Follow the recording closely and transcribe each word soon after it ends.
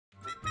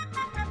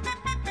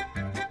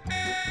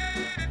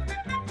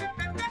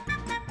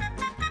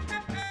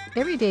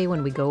Every day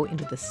when we go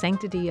into the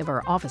sanctity of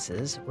our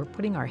offices, we're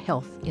putting our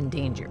health in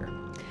danger.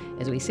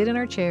 As we sit in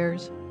our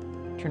chairs,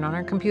 turn on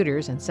our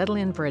computers, and settle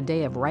in for a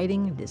day of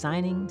writing,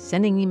 designing,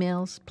 sending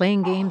emails,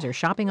 playing games, or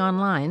shopping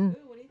online,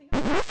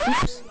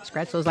 oops,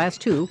 scratch those last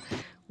two,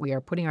 we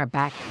are putting our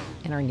back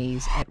and our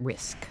knees at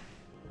risk.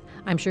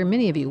 I'm sure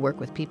many of you work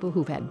with people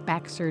who've had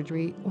back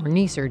surgery or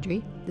knee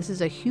surgery. This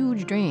is a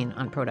huge drain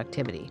on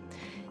productivity.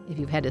 If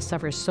you've had to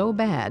suffer so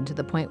bad to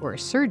the point where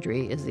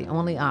surgery is the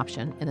only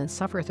option and then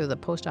suffer through the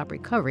post-op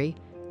recovery,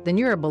 then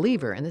you're a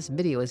believer and this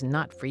video is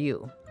not for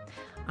you.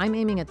 I'm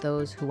aiming at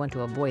those who want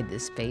to avoid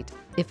this fate,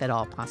 if at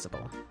all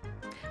possible.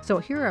 So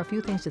here are a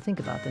few things to think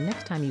about the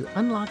next time you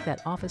unlock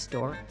that office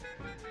door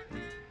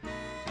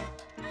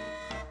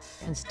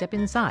and step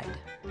inside.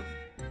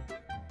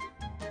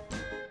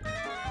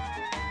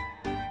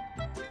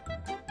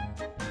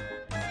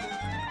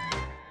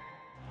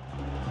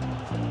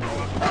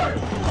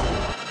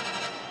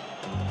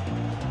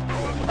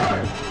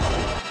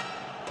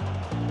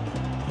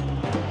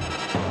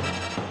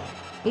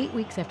 8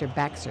 weeks after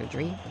back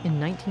surgery, in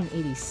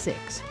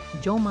 1986,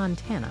 Joe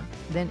Montana,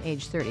 then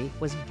age 30,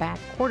 was back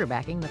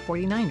quarterbacking the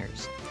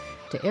 49ers.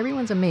 To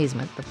everyone's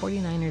amazement, the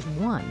 49ers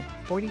won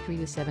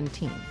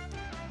 43-17,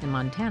 and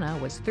Montana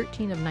was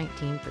 13 of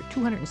 19 for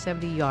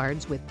 270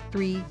 yards with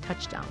 3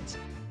 touchdowns,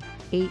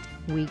 8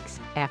 weeks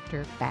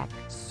after back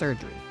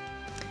surgery.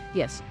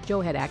 Yes, Joe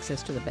had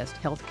access to the best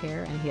health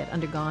care, and he had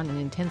undergone an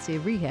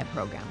intensive rehab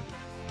program.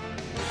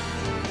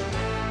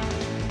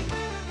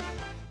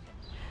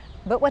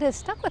 But what has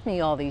stuck with me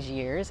all these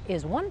years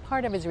is one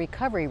part of his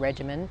recovery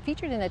regimen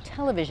featured in a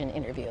television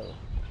interview.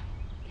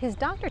 His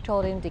doctor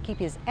told him to keep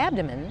his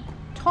abdomen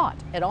taut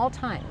at all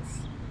times.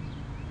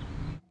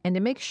 And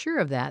to make sure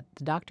of that,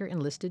 the doctor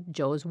enlisted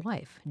Joe's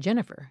wife,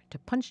 Jennifer, to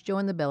punch Joe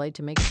in the belly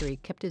to make sure he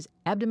kept his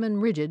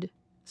abdomen rigid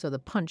so the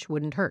punch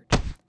wouldn't hurt.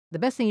 The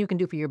best thing you can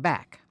do for your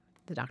back,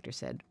 the doctor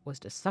said, was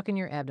to suck in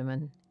your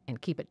abdomen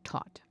and keep it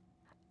taut.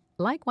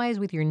 Likewise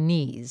with your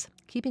knees,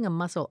 keeping a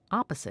muscle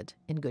opposite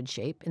in good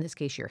shape, in this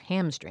case your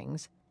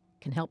hamstrings,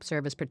 can help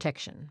serve as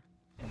protection.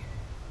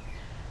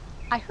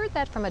 I heard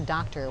that from a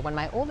doctor when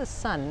my oldest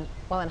son,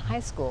 while in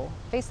high school,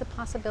 faced the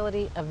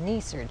possibility of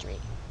knee surgery.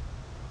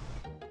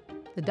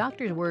 The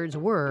doctor's words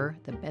were,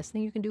 the best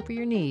thing you can do for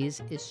your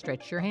knees is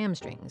stretch your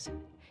hamstrings.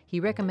 He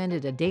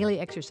recommended a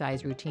daily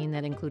exercise routine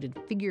that included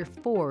figure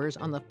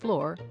 4s on the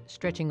floor,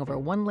 stretching over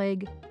one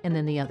leg and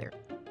then the other.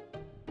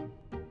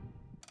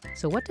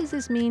 So what does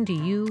this mean to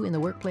you in the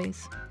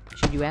workplace?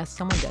 Should you ask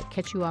someone to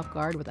catch you off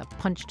guard with a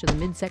punch to the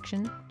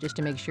midsection just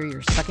to make sure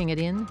you're sucking it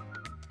in?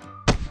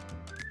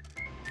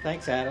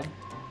 Thanks, Adam.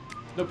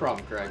 No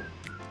problem, Craig.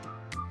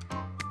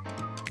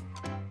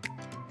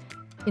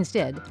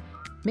 Instead,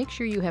 make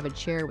sure you have a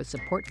chair with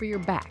support for your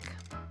back.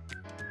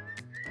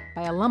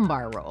 Buy a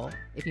lumbar roll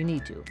if you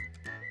need to.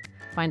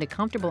 Find a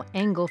comfortable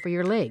angle for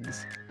your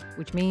legs,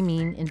 which may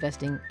mean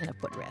investing in a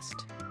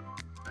footrest.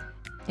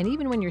 And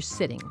even when you're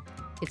sitting,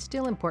 it's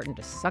still important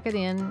to suck it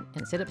in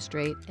and sit up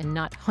straight and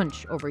not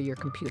hunch over your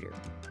computer.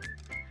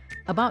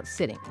 About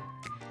sitting,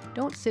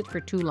 don't sit for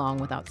too long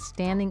without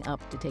standing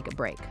up to take a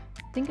break.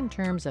 Think in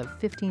terms of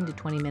 15 to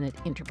 20-minute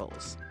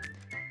intervals.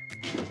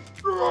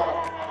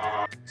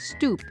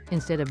 Stoop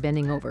instead of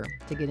bending over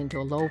to get into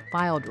a low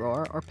file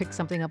drawer or pick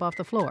something up off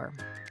the floor.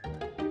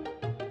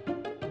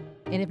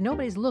 And if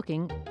nobody's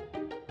looking,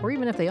 or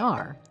even if they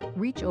are,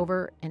 reach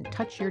over and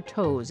touch your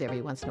toes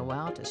every once in a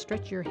while to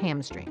stretch your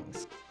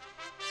hamstrings.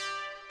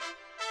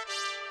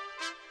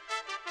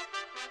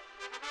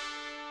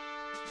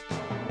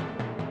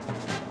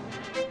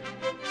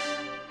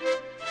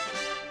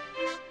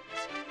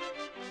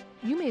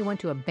 You may want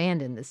to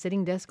abandon the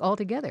sitting desk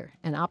altogether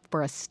and opt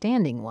for a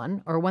standing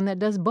one or one that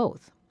does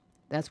both.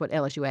 That's what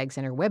LSU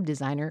AgCenter web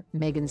designer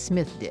Megan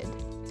Smith did.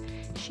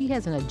 She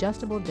has an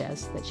adjustable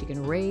desk that she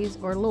can raise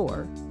or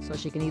lower so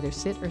she can either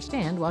sit or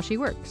stand while she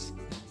works.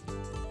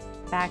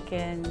 Back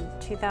in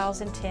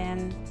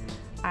 2010,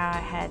 I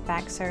had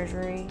back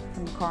surgery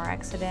from a car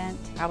accident.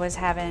 I was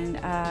having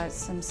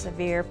some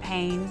severe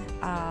pain.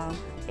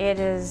 It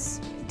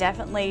has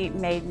definitely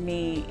made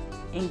me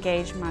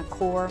engage my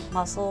core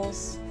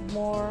muscles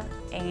more,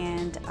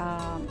 and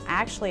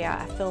actually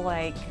I feel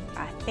like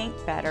I think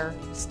better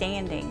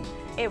standing.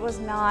 It was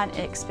not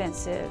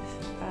expensive.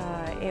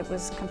 It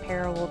was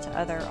comparable to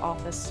other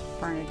office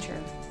furniture.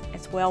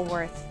 It's well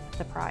worth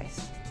the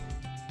price.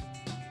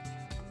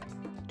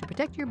 To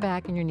protect your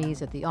back and your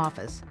knees at the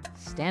office,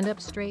 stand up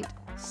straight,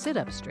 sit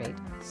up straight,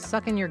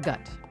 suck in your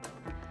gut.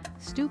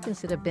 Stoop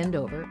instead of bend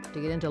over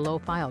to get into low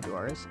file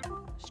drawers,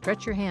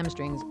 stretch your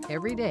hamstrings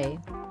every day,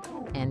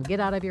 and get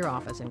out of your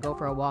office and go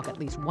for a walk at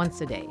least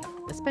once a day,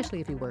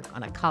 especially if you work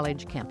on a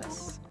college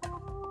campus.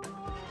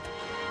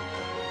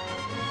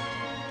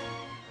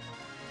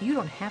 You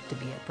don't have to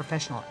be a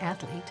professional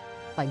athlete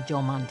like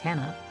Joe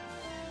Montana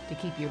to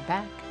keep your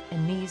back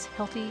and knees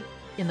healthy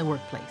in the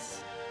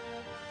workplace.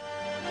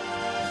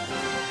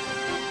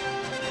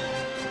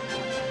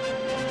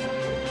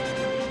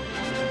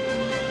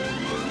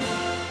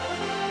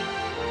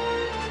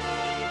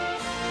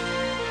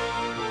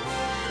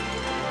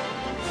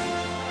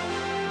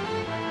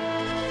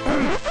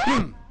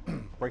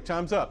 Break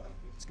time's up.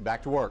 Let's get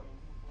back to work.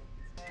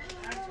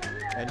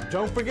 And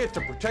don't forget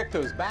to protect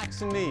those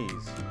backs and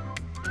knees.